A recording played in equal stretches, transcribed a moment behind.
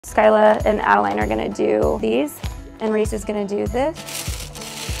Skyla and Adeline are gonna do these, and Reese is gonna do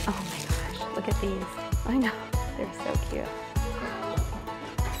this. Oh my gosh, look at these. I know, they're so cute.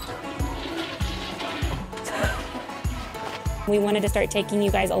 We wanted to start taking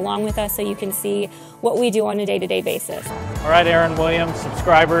you guys along with us so you can see what we do on a day-to-day basis. All right, Aaron Williams,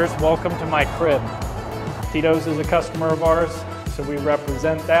 subscribers, welcome to my crib. Tito's is a customer of ours, so we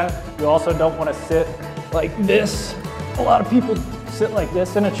represent that. You also don't want to sit like this. A lot of people sit like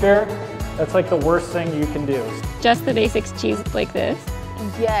this in a chair. That's like the worst thing you can do. Just the basics cheese like this.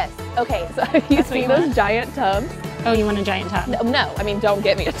 Yes. Okay, so you see those giant tubs? Oh, you want a giant tub? No, I mean, don't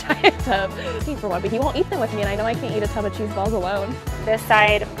get me a giant tub. He's for one, but he won't eat them with me, and I know I can't eat a tub of cheese balls alone. This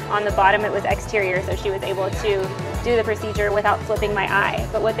side, on the bottom, it was exterior, so she was able to do the procedure without flipping my eye.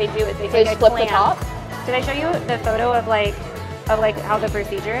 But what they do is they take a flip clamp. the top? Did I show you the photo of like how the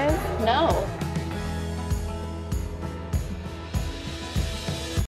procedure is? No.